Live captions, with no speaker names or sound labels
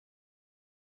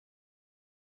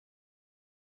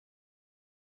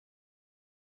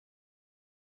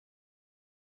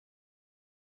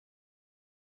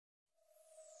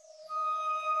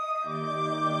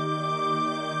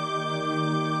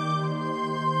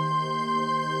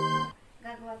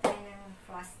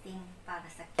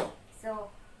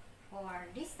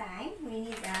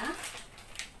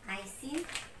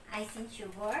icing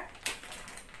sugar,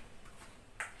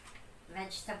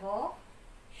 vegetable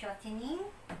shortening,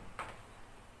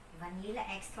 vanilla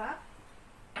extract,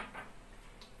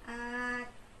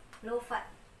 at low-fat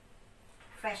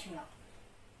fresh milk.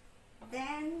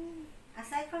 Then,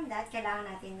 aside from that, kailangan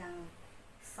natin ng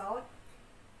salt.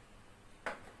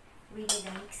 We need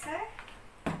a mixer.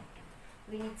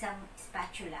 We need some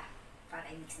spatula para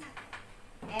i-mix natin.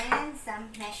 And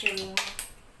some measuring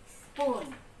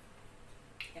spoon.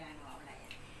 Kailangan mawala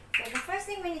yan. So, the first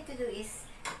thing we need to do is,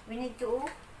 we need to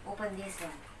open this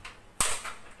one.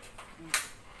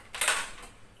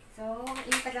 So,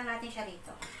 ilipat lang natin siya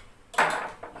rito.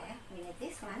 Okay, we need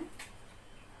this one.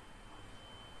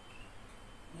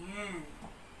 Yan.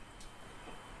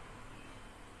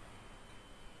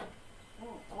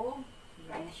 Oo,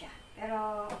 dry na siya.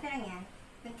 Pero, okay lang yan.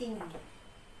 Continue.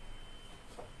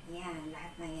 Yan,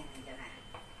 lahat na yan. Nandiyan na.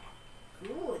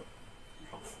 Good.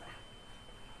 Nice ba?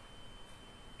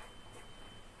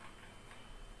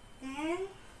 Then,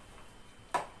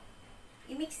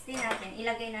 i-mix din natin.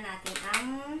 Ilagay na natin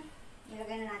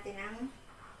ang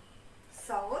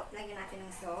salt. Lagyan natin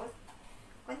ng salt.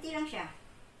 Konti lang siya.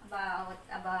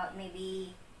 About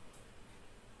maybe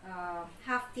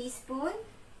half teaspoon.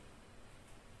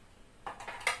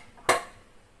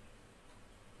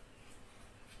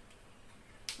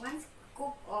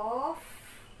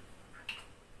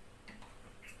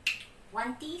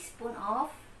 One teaspoon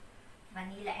of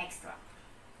vanilla extract.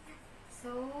 So,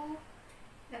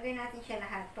 lagay natin siya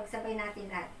lahat. Pagsabay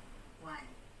natin lahat.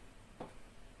 1.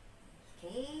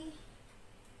 Okay.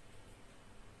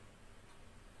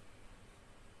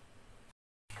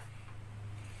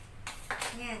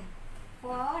 Yan.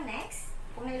 For next,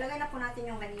 kung nilagay na po natin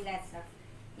yung vanilla extract,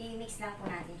 i-mix lang po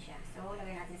natin siya. So,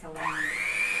 lagay natin sa 1 minute.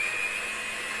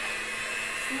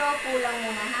 Slow po lang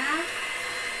muna, ha?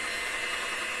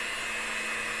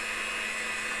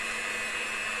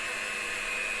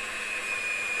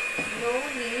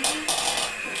 Slowly.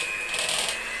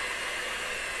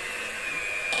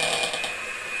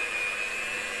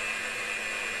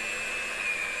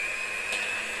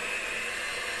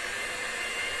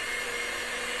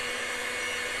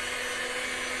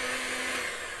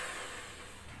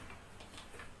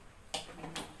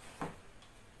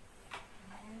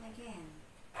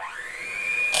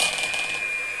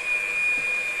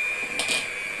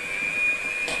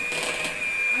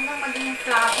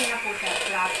 Fluffy na po siya.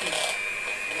 Fluffy.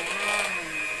 Ayan.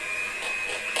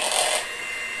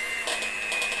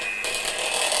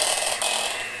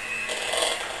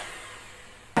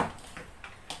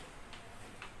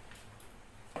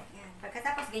 Ayan.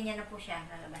 Pagkatapos, ganyan na po siya.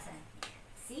 Lalabasan.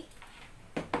 See?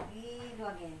 Okay, do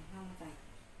again. One more time.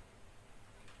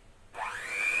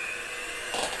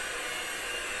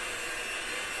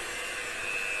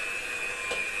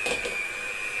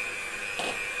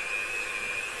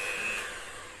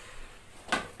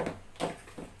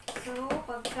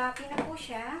 Pag fluffy na po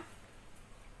siya,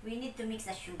 we need to mix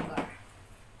the sugar.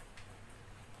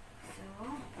 So,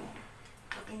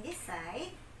 put in this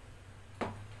side.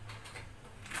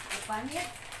 Open it.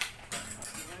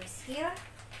 There is here.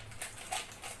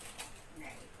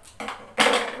 There you go.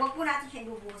 Huwag po natin siya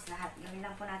ibubuhos lahat. Gawin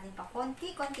lang po natin pa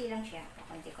konti-konti lang siya.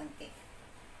 Pa konti-konti.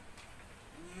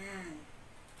 Ayan.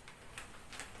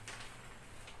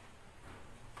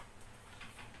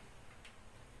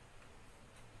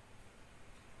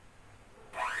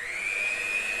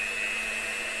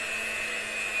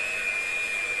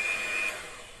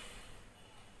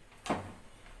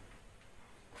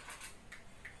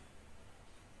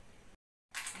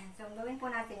 So, gawin po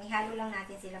natin, ihalo lang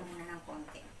natin sila muna ng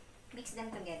konti. Mix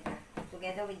them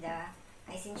together with the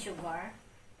icing sugar.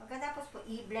 Pagkatapos po,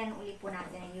 i-blend ulit po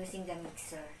natin using the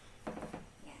mixer.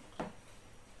 Yan.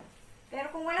 Pero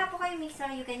kung wala po kayong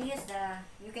mixer, you can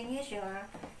use your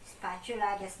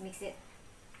spatula, just mix it.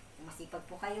 Kung masipag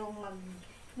po kayong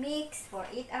mag-mix for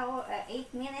 8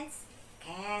 minutes,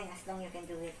 as long you can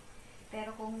do it. Pero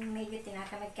kung medyo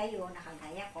tinatamad kayo,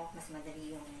 nakagaya ko, mas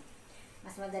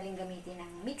madaling gamitin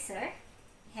ng mixer,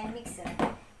 hand mixer,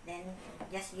 then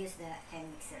just use the hand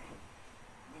mixer.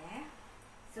 There.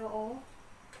 So,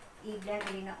 i-blend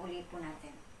ulit po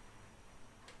natin.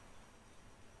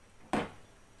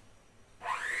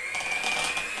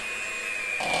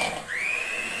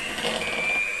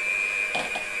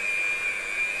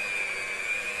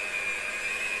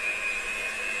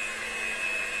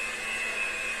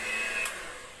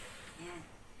 Yan.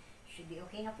 Should be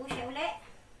okay na po siya ulit.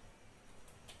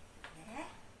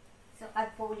 So,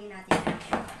 add po ulit natin ng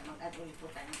sugar. Mag-add ulit po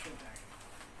tayo ng sugar.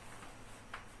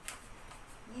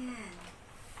 Yan.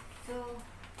 So,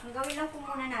 ang gawin lang po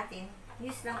muna natin,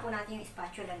 use lang po natin yung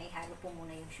spatula na ihalo po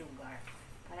muna yung sugar.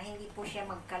 Para hindi po siya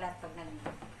magkalat pag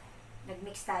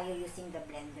nag-mix tayo using the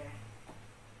blender.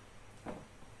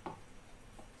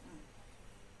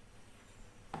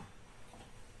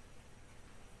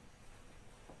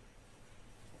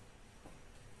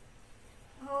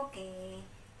 Okay.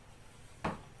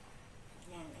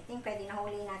 Yan. I think pwede na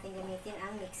huli natin gamitin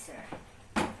ang mixer.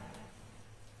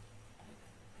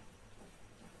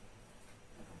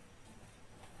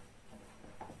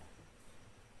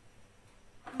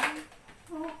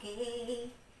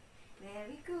 Okay.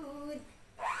 Very good.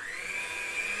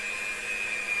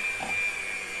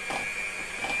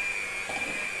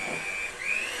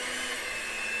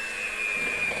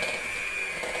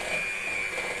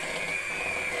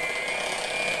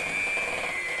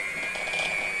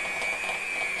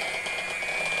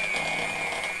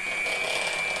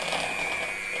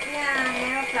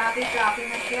 Yan. Fluffy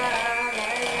na siya.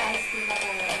 Very nice. Diba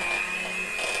po?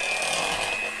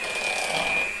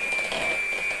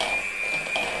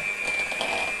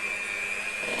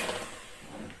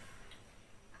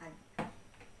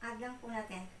 Add lang po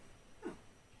natin.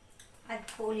 Add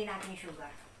po uli natin yung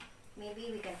sugar.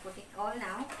 Maybe we can put it all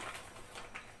now.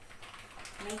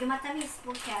 Medyo matamis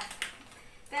po siya.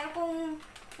 Pero kung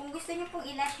gusto niyo pong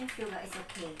i-lash yung sugar, is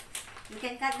okay. You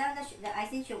can cut down the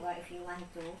icing sugar if you want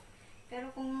to. Pero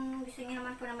kung gusto niyo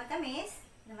naman po na matamis,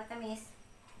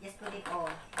 just put it all.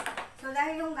 So,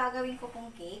 dahil yung gagawin ko pong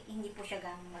cake, hindi po siya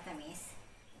ganong matamis.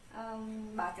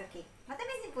 Butter cake.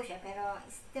 Matamis din po siya, pero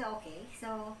still okay.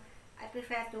 So, I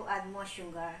prefer to add more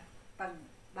sugar pag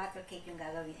butter cake yung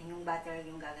gagawin, yung butter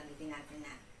yung gagamitin natin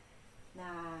na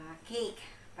cake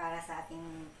para sa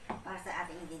ating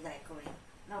i-decorate.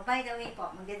 Now, by the way po,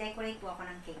 magde-decorate po ako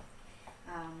ng cake.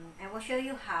 I will show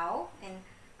you how, and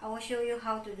I will show you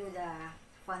how to do the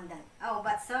fondant. Oh,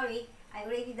 but sorry, I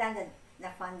already done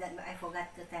the fondant, but I forgot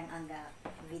to turn on the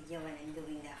video when I'm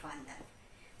doing the fondant.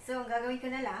 So, gagawin ko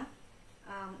na lang,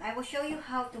 I will show you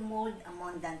how to mold a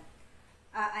fondant.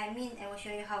 I will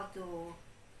show you how to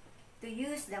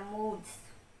use the molds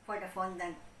for the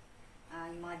fondant,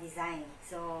 yung mga design.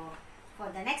 So, for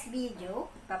the next video,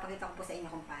 papakita ko po sa inyo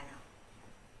kung paano.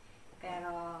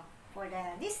 Pero, for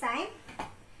this time,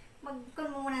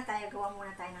 gawa muna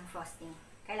tayo ng frosting.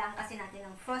 Kailangan kasi natin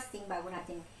ng frosting bago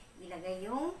natin ilagay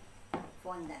yung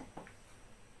fondant.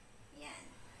 Yan.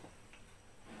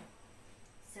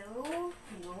 So,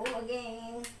 go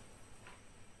again.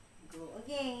 Go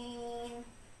again.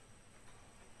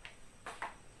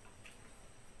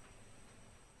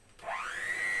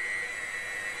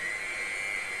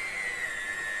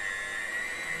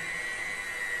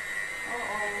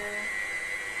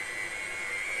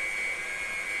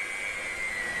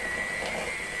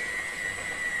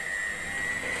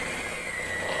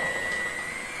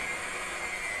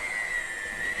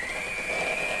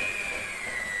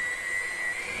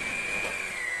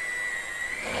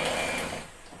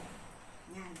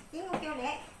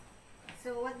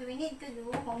 So, what do we need to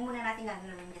do? Kung muna natin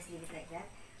gagawin, just leave it like that.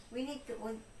 We need to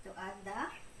add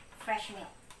the fresh milk.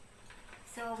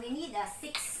 So, we need a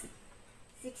 6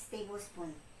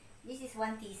 tablespoon. This is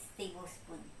 1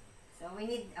 tablespoon. So, we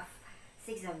need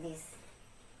 6 of this.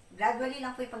 Gradually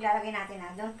lang po yung paglalagay natin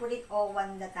ha. Don't put it all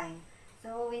one at a time.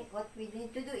 So, what we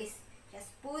need to do is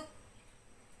just put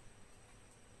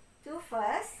 2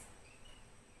 first.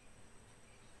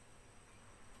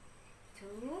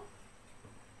 2.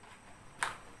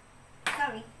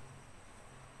 Sorry.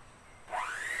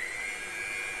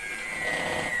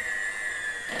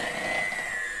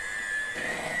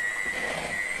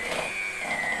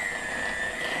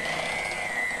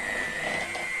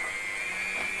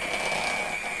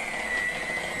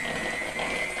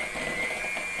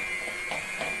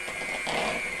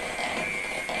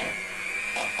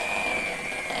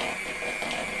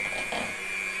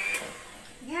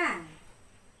 Yan.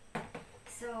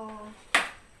 So,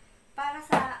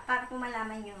 para po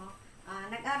malaman nyo,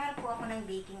 nag-aral po ako ng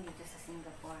baking dito sa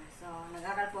Singapore. So,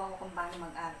 nag-aral po ako kung paano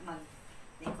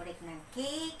mag-decorate ng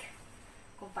cake,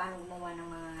 kung paano gumawa ng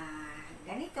mga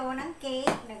ganito ng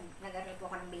cake. Nag-aral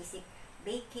po ako ng basic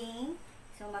baking.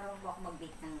 So, marunong po ako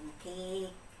mag-bake ng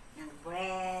cake, ng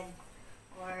bread,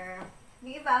 or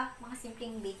yung iba, mga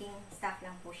simpleng baking stuff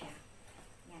lang po siya.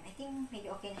 Yan, I think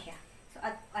medyo okay na siya. So,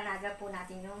 add another po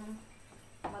natin yung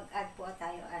mag-add po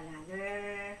tayo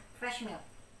another fresh milk.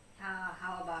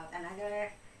 How about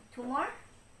another 2 more?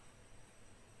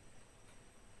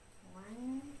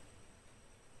 1.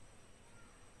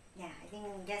 Yeah, I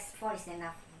think just 4 is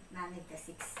enough. Not need the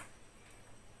 6.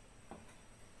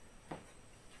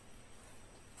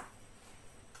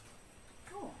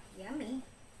 Oh, yummy.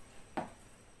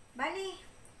 Bali,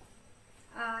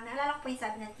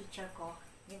 teacher ko,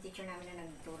 yung teacher namin na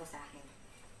nagturo sa akin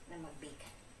na mag-bake.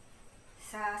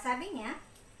 Sabi niya,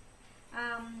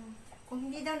 kung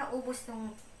hindi daw naubos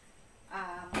tong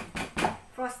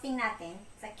frosting natin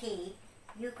sa cake,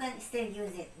 you can still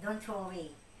use it. Don't throw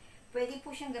away. Pwede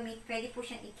po siyang pwede po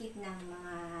siyang i-keep ng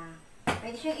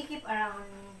pwede siyang i-keep around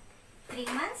 3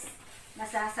 months.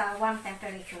 Nasa sa warm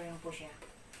temperature lang po siya.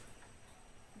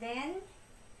 Then,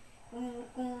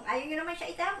 kung ayaw nyo naman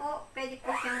siya itago, pwede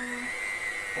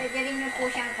rin nyo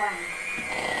po siyang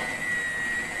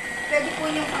pwede po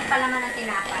yung pagpalaman ng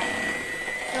tinapay.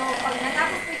 So, pag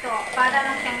natapos po ito, para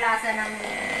lang siyang lasa ng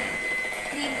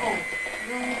cream oat.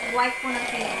 Yung white po ng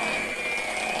cream oat.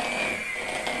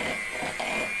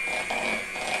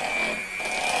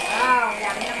 Wow,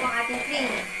 yummy na po ang ating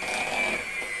cream.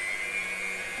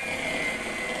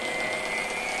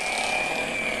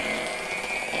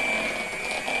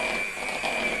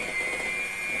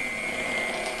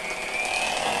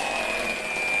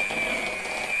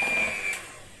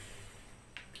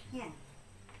 Yan.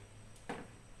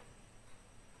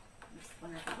 Mix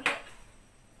po natin ulit.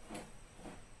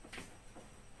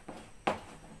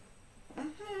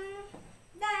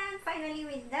 Done! Finally,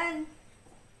 we're done.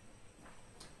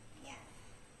 Yan.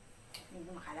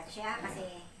 Medyo makalat siya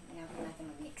kasi hindi po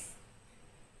natin mag-mix.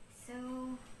 So,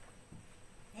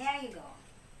 there you go.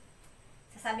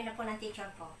 Sasabi na po ng teacher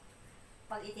ko,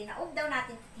 pag itinaob daw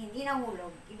natin hindi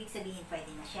nahulog, ibig sabihin pwede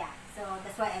na siya. So,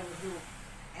 that's what I will do.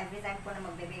 Every time po na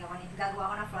magbebake ako nito,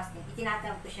 gagawa ko ng frosting,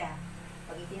 itinatawag ko siya.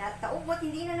 Pag itinataob at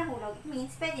hindi na nahulog, it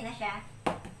means pwede na siya.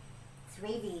 It's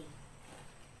ready.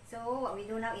 So, what we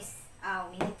do now is,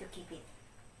 we need to keep it.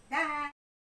 Done!